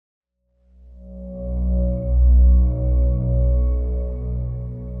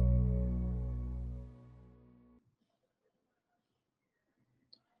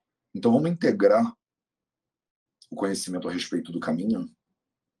Então vamos integrar o conhecimento a respeito do caminho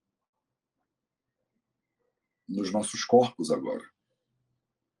nos nossos corpos agora,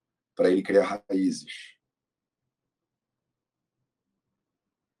 para ele criar raízes,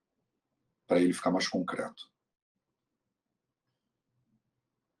 para ele ficar mais concreto.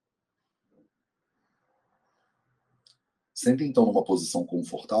 Sente então numa posição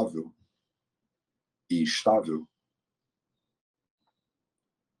confortável e estável.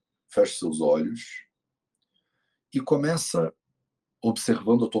 Feche seus olhos e começa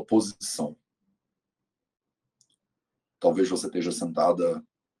observando a tua posição. Talvez você esteja sentada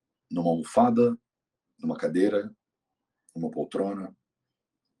numa almofada, numa cadeira, numa poltrona.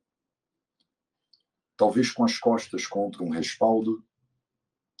 Talvez com as costas contra um respaldo,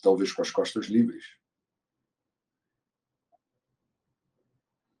 talvez com as costas livres.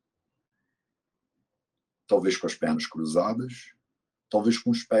 Talvez com as pernas cruzadas, talvez com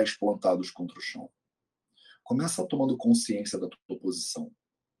os pés plantados contra o chão. Começa tomando consciência da tua posição.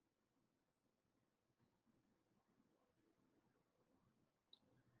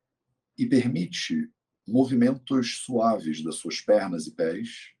 E permite movimentos suaves das suas pernas e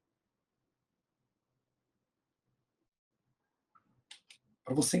pés,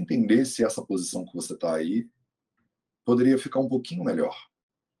 para você entender se essa posição que você está aí poderia ficar um pouquinho melhor,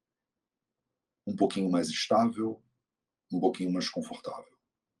 um pouquinho mais estável, um pouquinho mais confortável.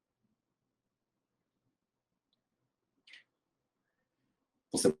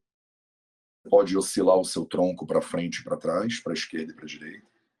 Você pode oscilar o seu tronco para frente e para trás, para a esquerda e para a direita.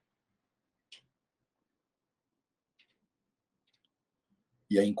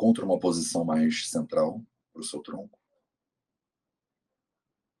 E aí encontra uma posição mais central para o seu tronco.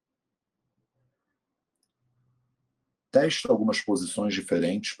 Testa algumas posições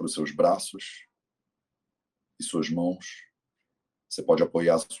diferentes para os seus braços e suas mãos. Você pode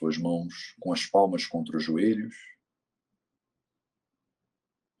apoiar as suas mãos com as palmas contra os joelhos,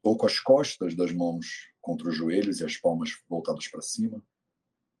 ou com as costas das mãos contra os joelhos e as palmas voltadas para cima.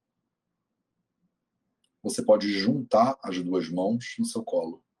 Você pode juntar as duas mãos no seu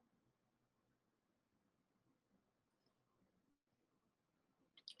colo.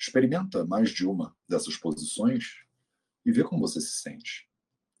 Experimenta mais de uma dessas posições e vê como você se sente.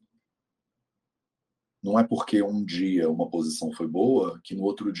 Não é porque um dia uma posição foi boa que no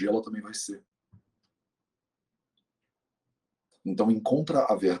outro dia ela também vai ser. Então encontra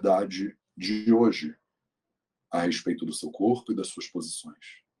a verdade de hoje a respeito do seu corpo e das suas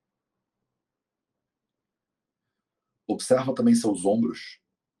posições. Observa também seus ombros.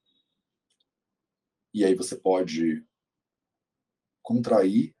 E aí você pode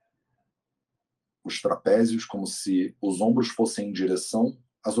contrair os trapézios como se os ombros fossem em direção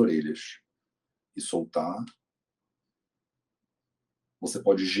às orelhas. E soltar. Você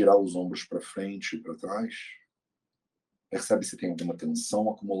pode girar os ombros para frente e para trás. Percebe se tem alguma tensão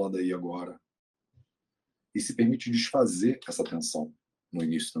acumulada aí agora. E se permite desfazer essa tensão no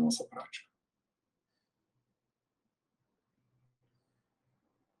início da nossa prática.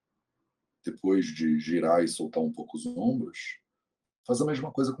 Depois de girar e soltar um pouco os ombros, faz a mesma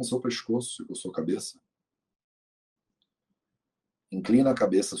coisa com o seu pescoço e com a sua cabeça. Inclina a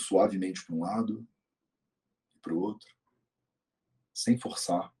cabeça suavemente para um lado e para o outro, sem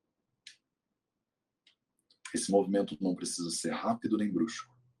forçar. Esse movimento não precisa ser rápido nem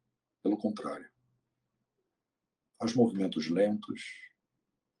brusco. Pelo contrário. Faz movimentos lentos,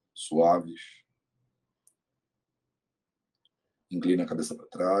 suaves. Inclina a cabeça para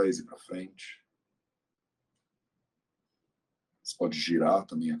trás e para frente. Você pode girar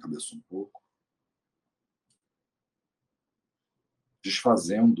também a cabeça um pouco.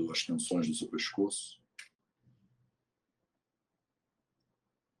 Desfazendo as tensões do seu pescoço.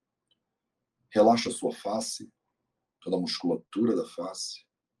 Relaxa a sua face, toda a musculatura da face.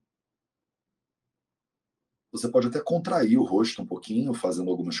 Você pode até contrair o rosto um pouquinho,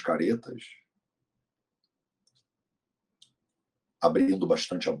 fazendo algumas caretas. Abrindo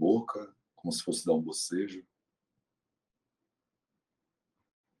bastante a boca, como se fosse dar um bocejo.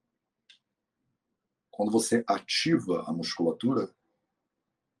 Quando você ativa a musculatura,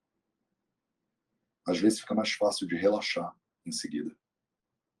 às vezes fica mais fácil de relaxar em seguida.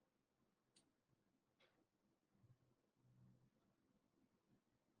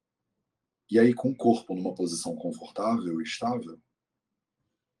 E aí, com o corpo numa posição confortável e estável,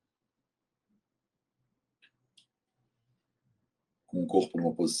 com o corpo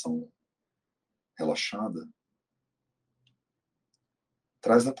numa posição relaxada,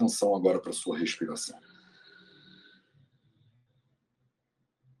 traz atenção agora para a sua respiração.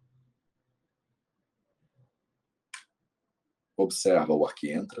 Observa o ar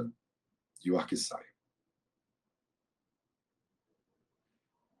que entra e o ar que sai.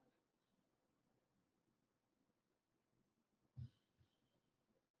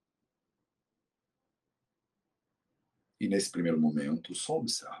 E nesse primeiro momento, só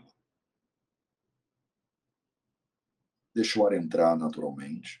observa. Deixa o ar entrar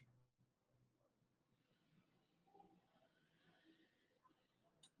naturalmente.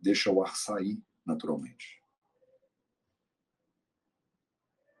 Deixa o ar sair naturalmente.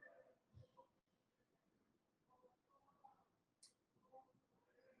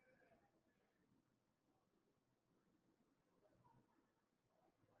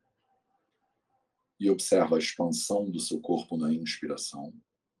 E observa a expansão do seu corpo na inspiração.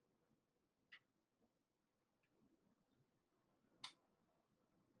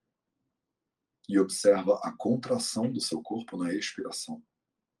 E observa a contração do seu corpo na expiração.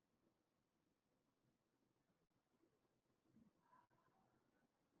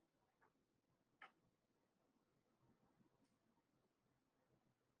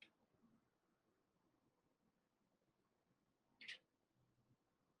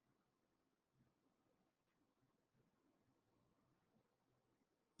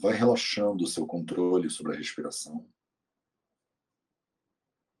 Vai relaxando o seu controle sobre a respiração.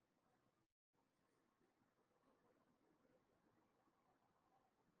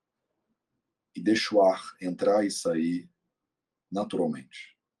 E deixa o ar entrar e sair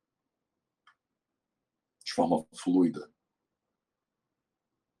naturalmente, de forma fluida.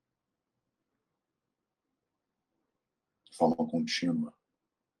 De forma contínua,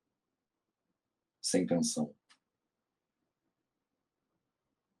 sem tensão.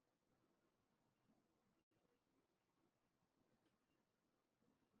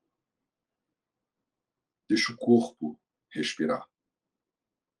 Deixa o corpo respirar.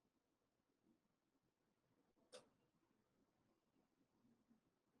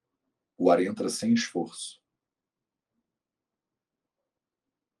 O ar entra sem esforço.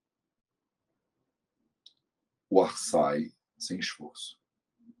 O ar sai sem esforço.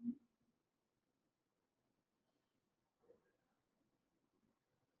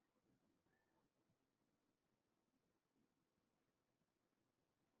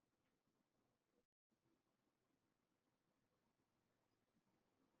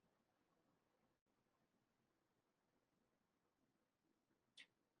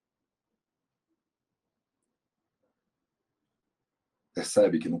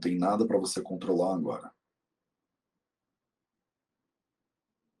 Percebe que não tem nada para você controlar agora.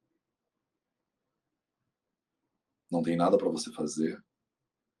 Não tem nada para você fazer.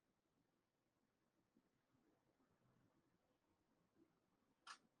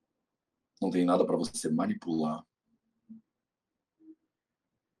 Não tem nada para você manipular.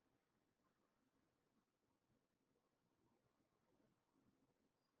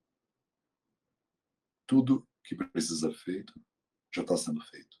 Tudo que precisa ser feito já está sendo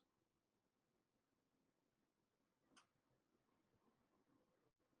feito.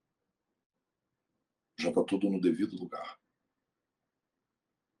 Já está tudo no devido lugar.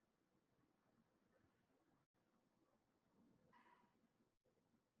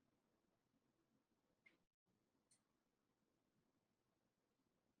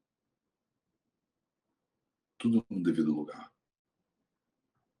 Tudo no devido lugar.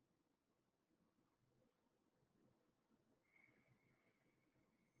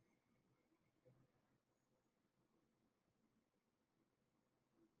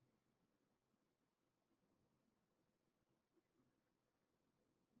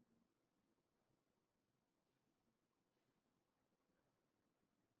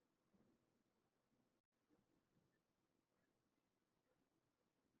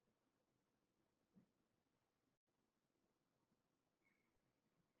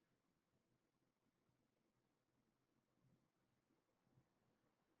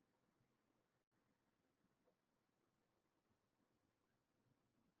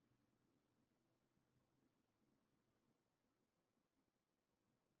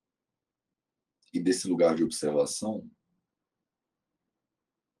 E desse lugar de observação,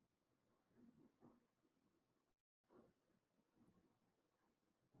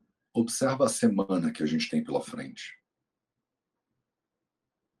 observa a semana que a gente tem pela frente.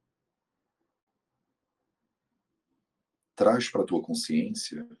 Traz para a tua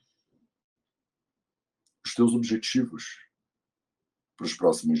consciência os teus objetivos para os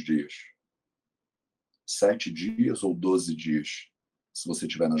próximos dias. 7 dias ou 12 dias, se você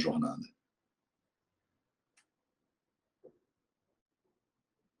estiver na jornada.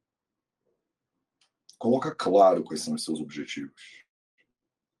 Coloca claro quais são os seus objetivos.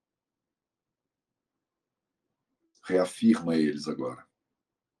 Reafirma eles agora.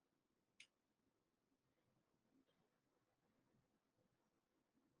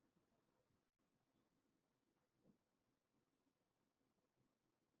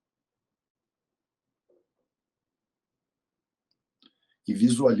 E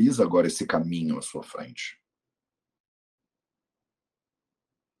visualiza agora esse caminho à sua frente.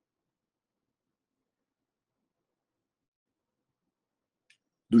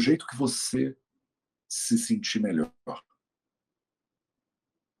 Do jeito que você se sentir melhor.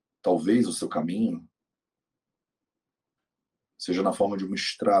 Talvez o seu caminho seja na forma de uma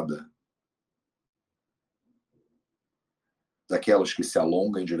estrada, daquelas que se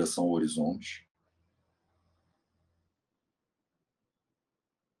alonga em direção ao horizonte,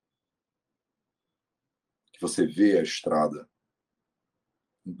 que você vê a estrada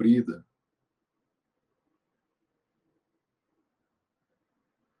comprida.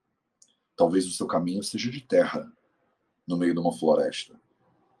 Talvez o seu caminho seja de terra, no meio de uma floresta.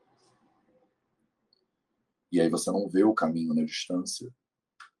 E aí você não vê o caminho na distância,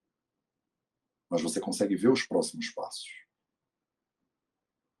 mas você consegue ver os próximos passos.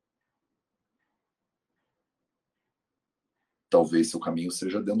 Talvez seu caminho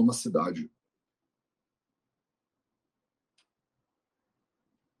seja dentro de uma cidade.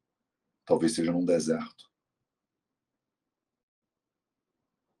 Talvez seja num deserto.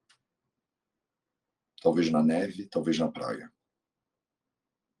 Talvez na neve, talvez na praia.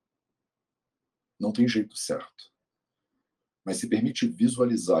 Não tem jeito certo. Mas se permite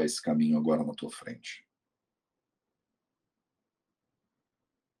visualizar esse caminho agora na tua frente.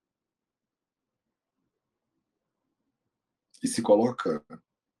 E se coloca,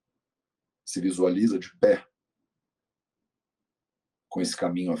 se visualiza de pé com esse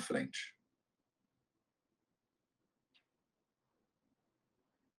caminho à frente.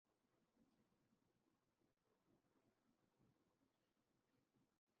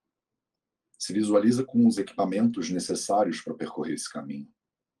 Se visualiza com os equipamentos necessários para percorrer esse caminho.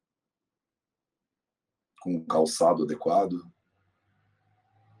 Com um calçado adequado.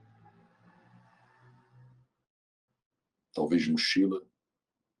 Talvez de mochila,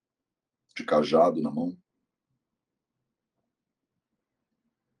 de cajado na mão.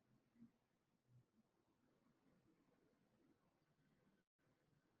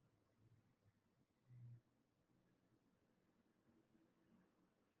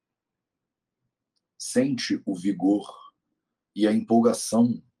 Sente o vigor e a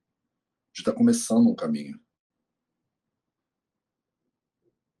empolgação de estar começando um caminho.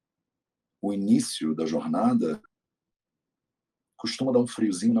 O início da jornada costuma dar um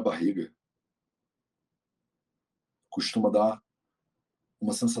friozinho na barriga. Costuma dar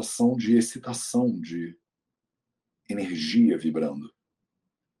uma sensação de excitação, de energia vibrando.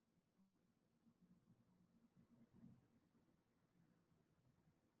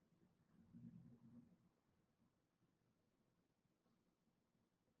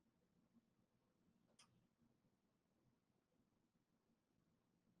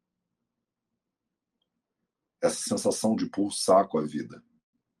 Essa sensação de pulsar com a vida,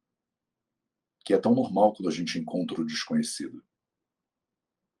 que é tão normal quando a gente encontra o desconhecido.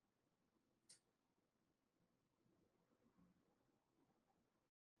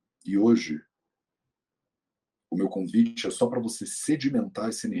 E hoje, o meu convite é só para você sedimentar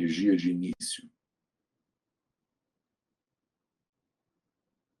essa energia de início,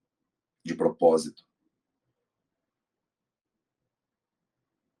 de propósito.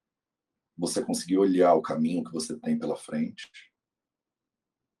 Você conseguir olhar o caminho que você tem pela frente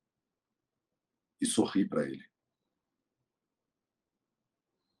e sorrir para ele.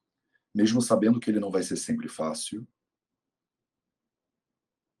 Mesmo sabendo que ele não vai ser sempre fácil,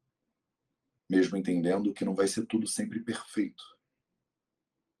 mesmo entendendo que não vai ser tudo sempre perfeito.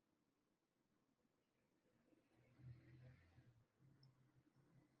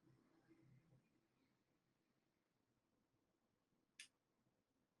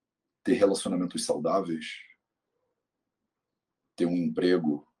 Ter relacionamentos saudáveis, ter um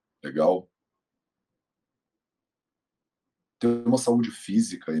emprego legal, ter uma saúde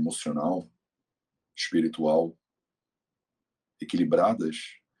física, emocional, espiritual,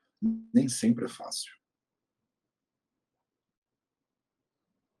 equilibradas, nem sempre é fácil.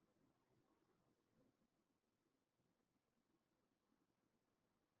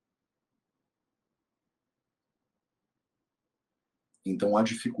 Então a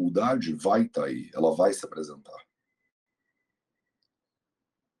dificuldade vai estar aí, ela vai se apresentar.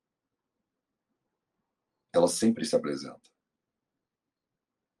 Ela sempre se apresenta.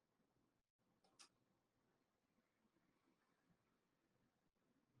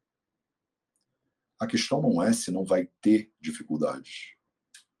 A questão não é se não vai ter dificuldades.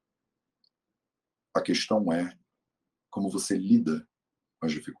 A questão é como você lida com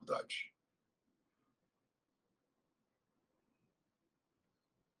as dificuldades.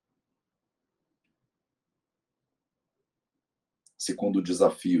 se quando o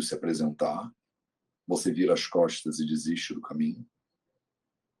desafio se apresentar, você vira as costas e desiste do caminho,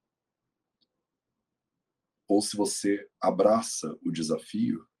 ou se você abraça o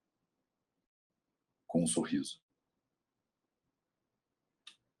desafio com um sorriso.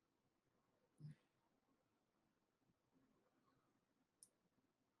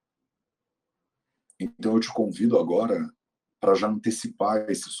 Então eu te convido agora para já antecipar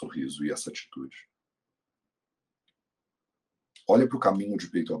esse sorriso e essa atitude. Olha para o caminho de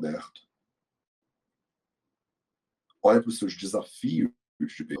peito aberto. Olha para os seus desafios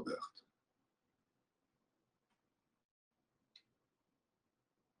de peito aberto.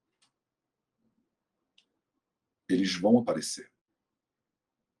 Eles vão aparecer.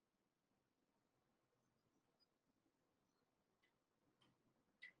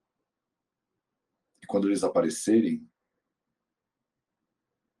 E quando eles aparecerem,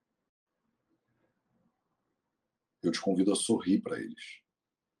 eu te convido a sorrir para eles.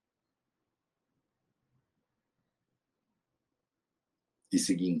 E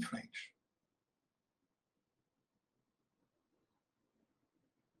seguir em frente.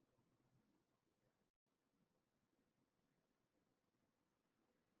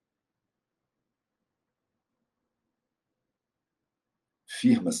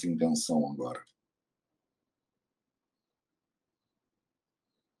 Firma essa intenção agora.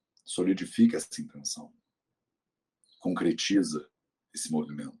 Solidifica essa intenção. Concretiza esse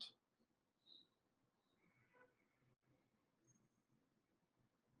movimento.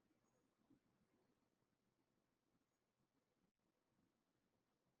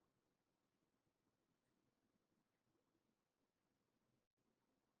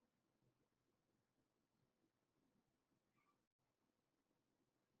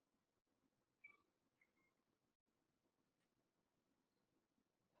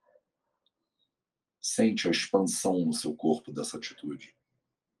 Sente a expansão no seu corpo dessa atitude.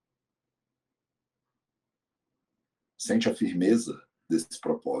 Sente a firmeza desse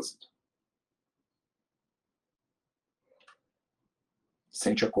propósito.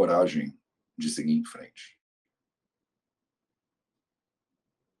 Sente a coragem de seguir em frente.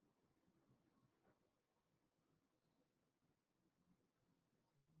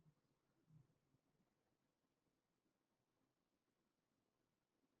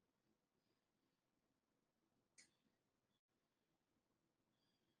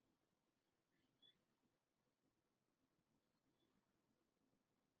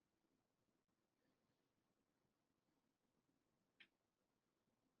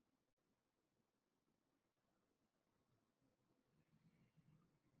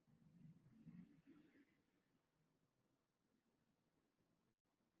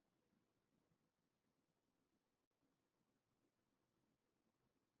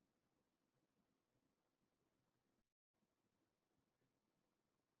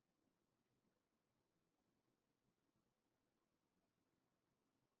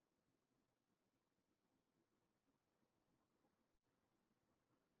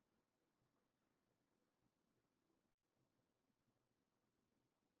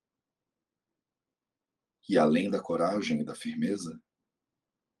 E além da coragem e da firmeza,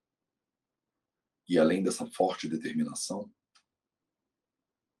 e além dessa forte determinação,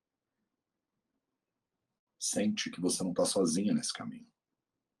 sente que você não está sozinha nesse caminho.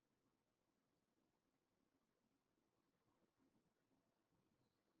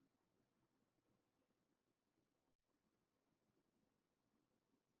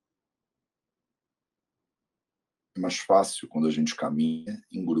 É mais fácil quando a gente caminha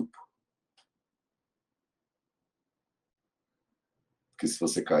em grupo. Porque se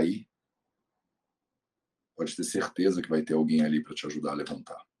você cair, pode ter certeza que vai ter alguém ali para te ajudar a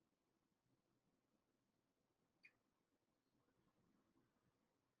levantar.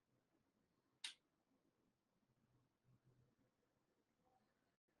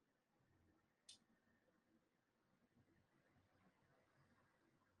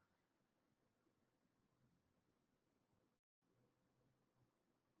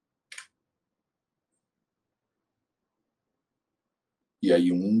 E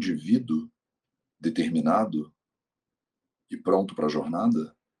aí um indivíduo determinado e pronto para a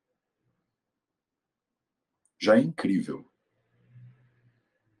jornada já é incrível.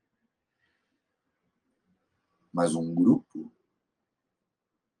 Mas um grupo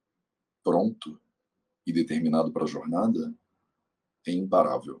pronto e determinado para a jornada é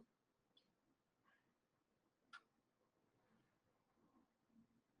imparável.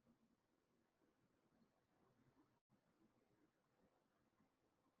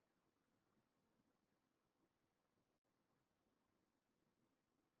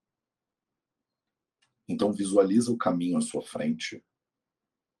 Então visualiza o caminho à sua frente,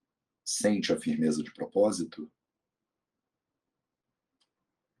 sente a firmeza de propósito,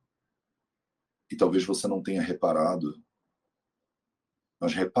 e talvez você não tenha reparado,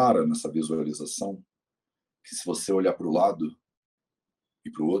 mas repara nessa visualização, que se você olhar para o lado e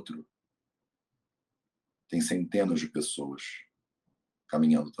para o outro, tem centenas de pessoas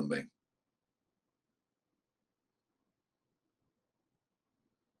caminhando também.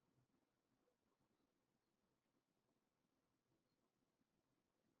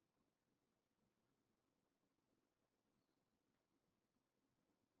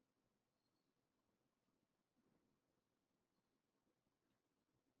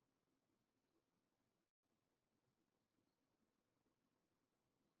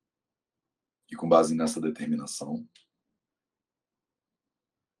 E com base nessa determinação,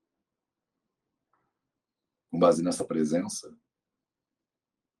 com base nessa presença,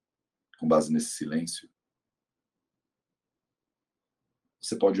 com base nesse silêncio,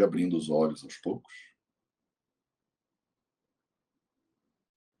 você pode ir abrindo os olhos aos poucos.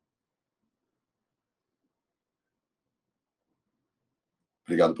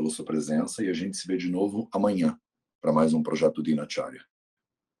 Obrigado pela sua presença e a gente se vê de novo amanhã para mais um projeto Dinacharya.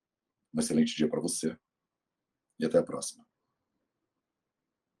 Um excelente dia para você e até a próxima.